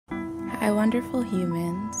Hi wonderful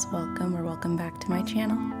humans, welcome back to my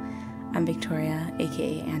channel. I'm Victoria,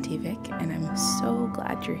 aka Auntie Vic, and I'm so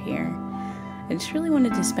glad you're here. I just really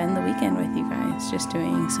wanted to spend the weekend with you guys, just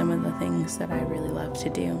doing some of the things that I really love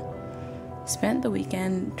to do. Spent the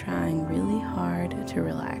weekend trying really hard to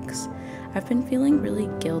relax. I've been feeling really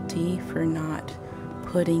guilty for not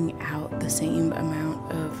putting out the same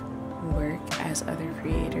amount of work as other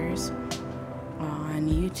creators. On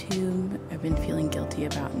YouTube, I've been feeling guilty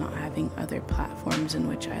about not having other platforms in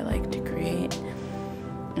which I like to create,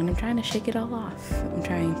 and I'm trying to shake it all off. I'm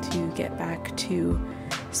trying to get back to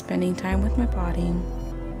spending time with my body,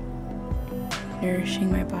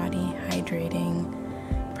 nourishing my body, hydrating,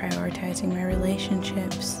 prioritizing my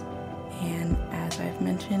relationships, and as I've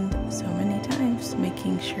mentioned so many times,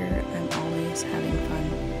 making sure I'm always having fun.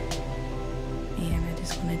 And I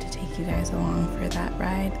just wanted to take you guys along for that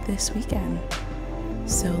ride this weekend.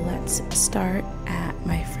 So let's start at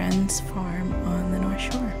my friend's farm on the North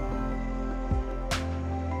Shore.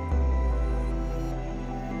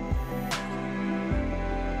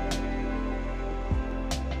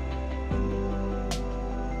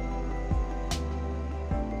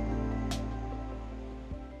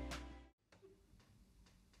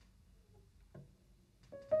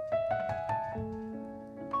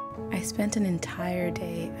 I spent an entire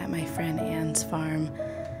day at my friend Anne's farm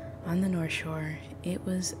on the North Shore. It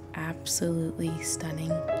was absolutely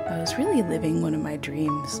stunning. I was really living one of my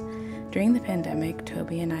dreams. During the pandemic,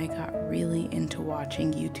 Toby and I got really into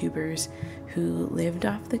watching YouTubers who lived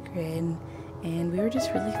off the grid, and we were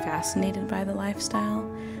just really fascinated by the lifestyle.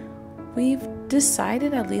 We've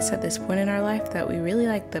decided, at least at this point in our life, that we really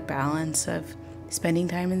like the balance of spending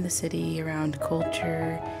time in the city around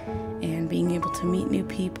culture and being able to meet new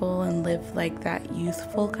people and live like that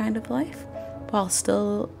youthful kind of life while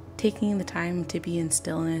still taking the time to be in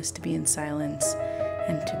stillness, to be in silence,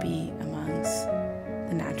 and to be amongst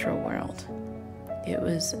the natural world. It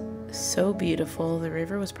was so beautiful. The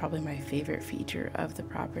river was probably my favorite feature of the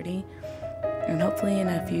property, and hopefully in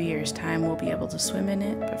a few years' time we'll be able to swim in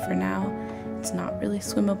it, but for now it's not really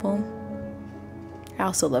swimmable. I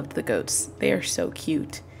also loved the goats. They are so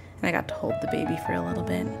cute, and I got to hold the baby for a little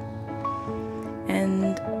bit.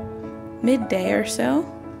 And midday or so,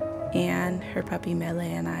 and her puppy Mele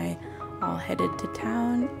and I all headed to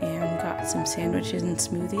town and got some sandwiches and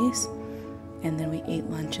smoothies, and then we ate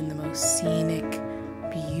lunch in the most scenic,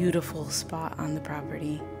 beautiful spot on the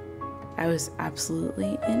property. I was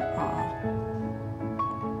absolutely in awe.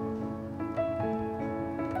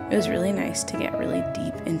 It was really nice to get really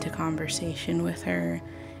deep into conversation with her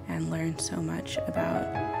and learn so much about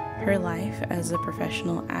her life as a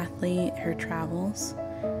professional athlete, her travels.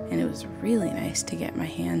 And it was really nice to get my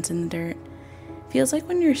hands in the dirt. Feels like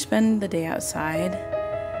when you're spending the day outside,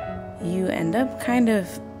 you end up kind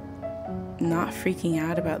of not freaking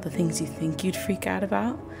out about the things you think you'd freak out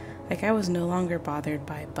about. Like, I was no longer bothered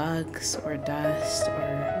by bugs or dust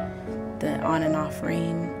or the on and off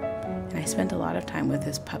rain. And I spent a lot of time with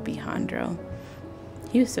this puppy, Hondro.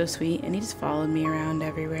 He was so sweet, and he just followed me around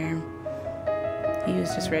everywhere. He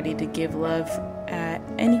was just ready to give love at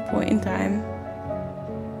any point in time.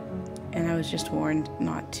 And I was just warned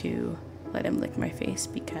not to let him lick my face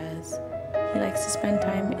because he likes to spend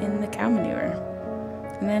time in the cow manure.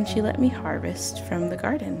 And then she let me harvest from the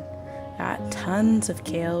garden. Got tons of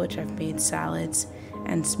kale, which I've made salads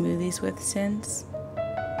and smoothies with since.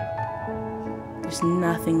 There's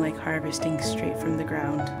nothing like harvesting straight from the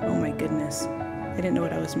ground. Oh my goodness. I didn't know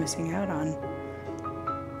what I was missing out on.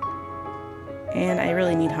 And I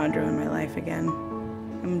really need Hondro in my life again.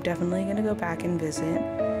 I'm definitely gonna go back and visit,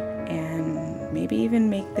 and maybe even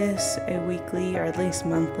make this a weekly or at least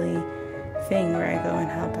monthly thing where I go and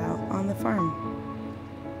help out on the farm.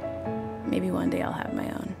 Maybe one day I'll have my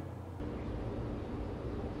own.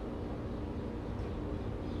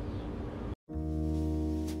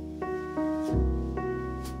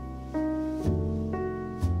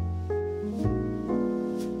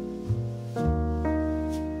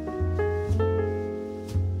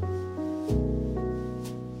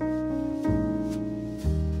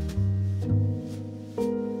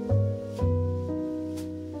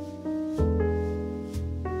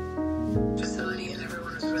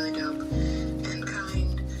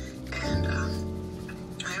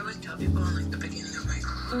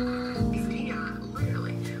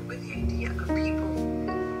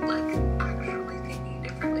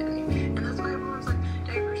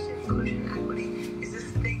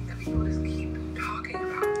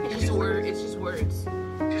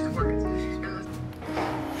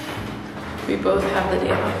 We both have the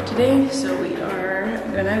day off today, so we are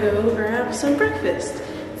gonna go grab some breakfast.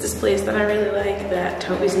 It's this place that I really like that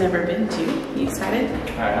Toby's never been to. You excited?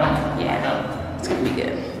 I am. Yeah, it's gonna be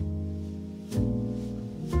good.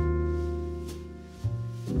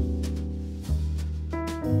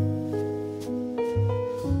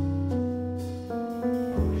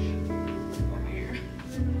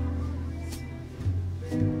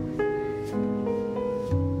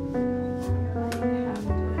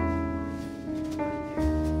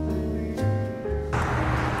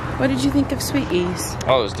 What did you think of Sweeties?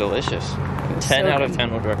 Oh, it was delicious. 10 out of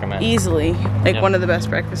 10 would recommend. Easily. Like one of the best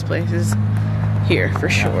breakfast places here for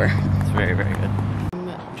sure. It's very, very good.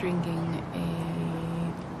 I'm drinking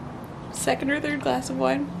a second or third glass of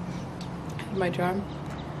wine. My charm.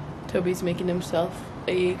 Toby's making himself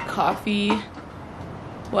a coffee.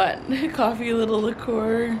 What? Coffee, little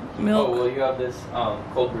liqueur, milk. Oh, well, you have this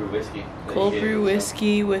cold brew whiskey. Cold brew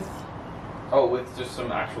whiskey with... Oh, with just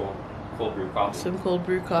some actual cold brew coffee. Some cold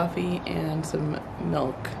brew coffee and some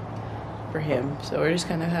milk for him. So we're just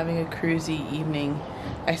kind of having a cruisy evening.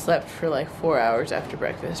 I slept for like 4 hours after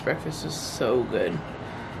breakfast. Breakfast was so good.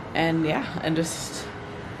 And yeah, and just...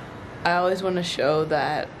 I always want to show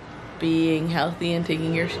that being healthy and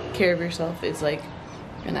taking care of yourself is like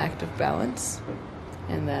an act of balance.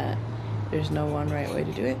 And that there's no one right way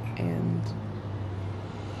to do it. And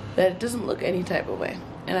that it doesn't look any type of way.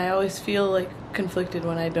 And I always feel like conflicted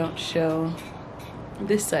when I don't show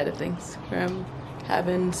this side of things, where I'm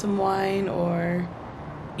having some wine or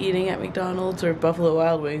eating at McDonald's or Buffalo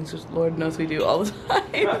Wild Wings, which Lord knows we do all the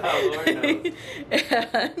time.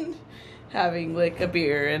 And having like a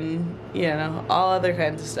beer and, you know, all other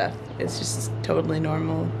kinds of stuff. It's just totally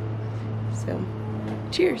normal. So,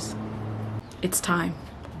 cheers. It's time.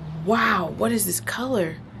 Wow, what is this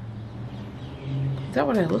color? Is that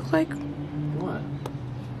what I look like? What?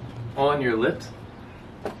 On your lips?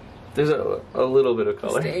 There's a little bit of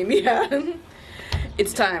color. Stain, yeah.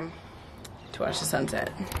 It's time to watch the sunset.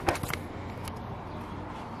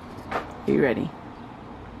 Are you ready?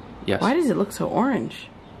 Yes. Why does it look so orange?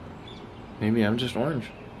 Maybe I'm just orange.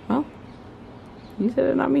 Well, you said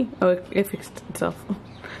it, not me. Oh, it fixed itself.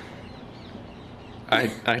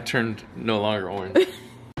 I turned no longer orange.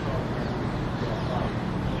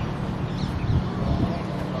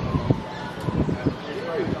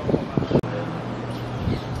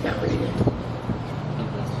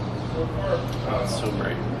 Oh, it's so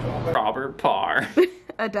bright. Robert Parr.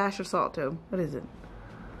 A dash of salt, Tobe. What is it?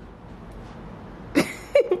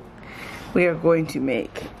 We are going to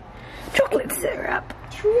make chocolate syrup.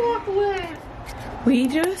 Chocolate! We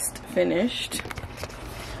just finished...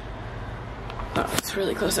 Oh, it's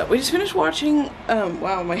really close up. We just finished watching...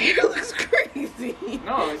 wow, my hair looks crazy.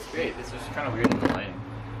 No, it's great. It's just kind of weird in the lighting.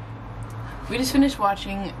 We just finished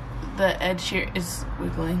watching the Ed Sheeran... is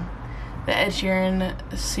wiggling. The Ed Sheeran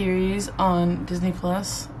series on Disney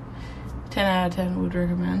Plus. 10 out of 10 would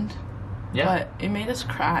recommend. Yeah. But it made us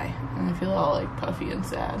cry. And I feel all like puffy and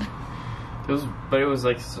sad. It was, but it was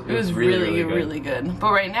like... It was really good.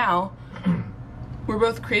 But right now, we're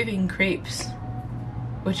both craving crepes.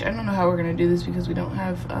 Which I don't know how we're gonna do this because we don't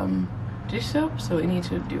have dish soap. So we need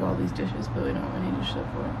to do all these dishes, but we don't have any dish soap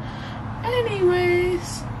for it.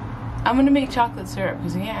 Anyways, I'm gonna make chocolate syrup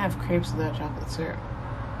because you can't have crepes without chocolate syrup.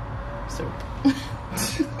 So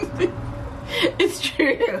it's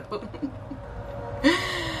true.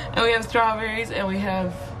 And we have strawberries and we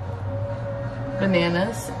have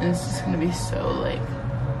bananas, and it's just gonna be so like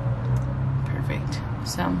perfect.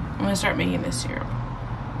 So I'm gonna start making this syrup.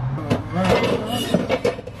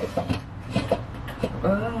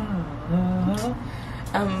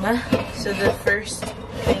 So the first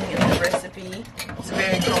thing in the recipe, it's a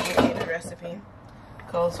very complicated recipe,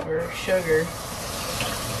 calls for sugar.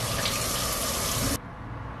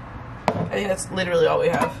 I think that's literally all we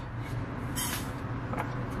have.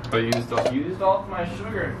 But you used all of my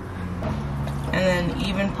sugar. And then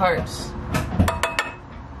even parts.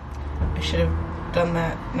 I should have done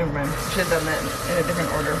that. Never mind. I should have done that in a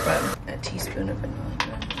different order, but a teaspoon of vanilla,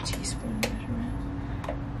 a teaspoon measurement.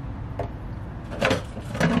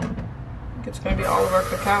 I think it's gonna be all of our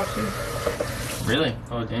cacao too. Really?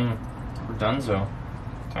 Oh dang. We're done so.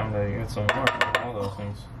 Time to get some more of all those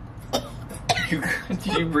things.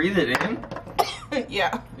 Did you breathe it in?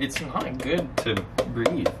 Yeah. It's not good to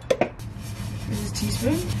breathe. This is a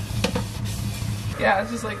teaspoon? Yeah,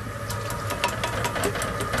 it's just like...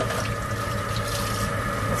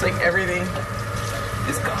 It's like everything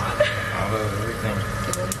is gone. All of everything.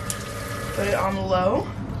 Put it on low.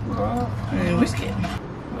 And then whisk it.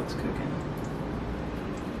 What's cooking?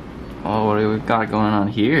 Oh, what do we got going on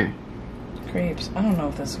here? Crepes. I don't know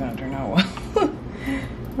if this is gonna turn out well.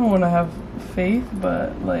 don't want to have faith,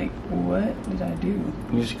 but like, what did I do?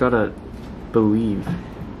 You just gotta believe. You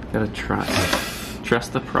gotta trust.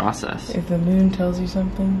 Trust the process. If the moon tells you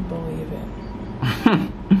something, believe it. I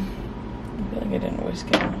feel like I didn't whisk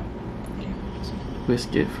it. Okay, so.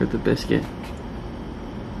 Whisk it for the biscuit.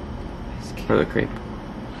 For the crepe.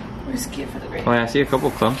 Whisk it for the crepe. Oh yeah, I see a couple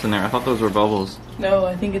clumps in there. I thought those were bubbles. No,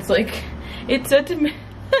 I think it's like, it's said to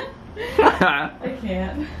I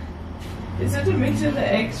can't. It's said to mix in the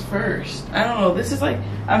eggs first. I don't know, this is like,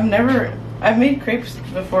 I've made crepes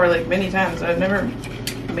before like many times. I've never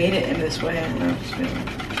made it in this way. I don't know, it's been...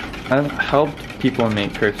 I've helped people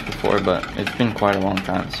make crepes before, but it's been quite a long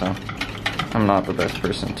time, so I'm not the best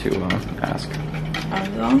person to ask. As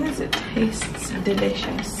long as it tastes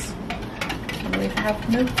delicious, we have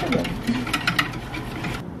no problem.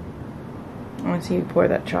 I want to see you pour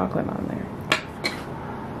that chocolate on there.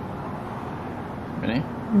 Ready?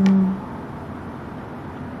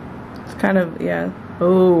 It's kind of, yeah.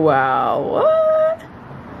 Oh, wow. What?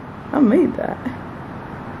 I made that.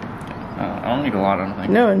 I don't need a lot, I don't think.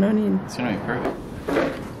 No, no need. It's gonna be perfect.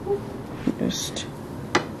 Just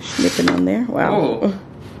snipping on there. Wow. Oh.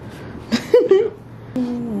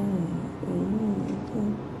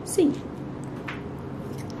 See.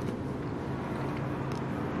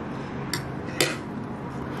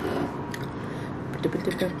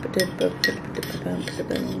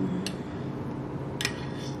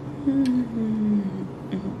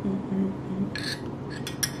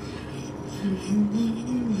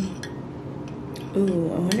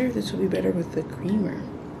 Ooh, I wonder if this will be better with the creamer.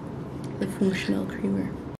 The Chanel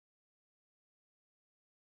creamer.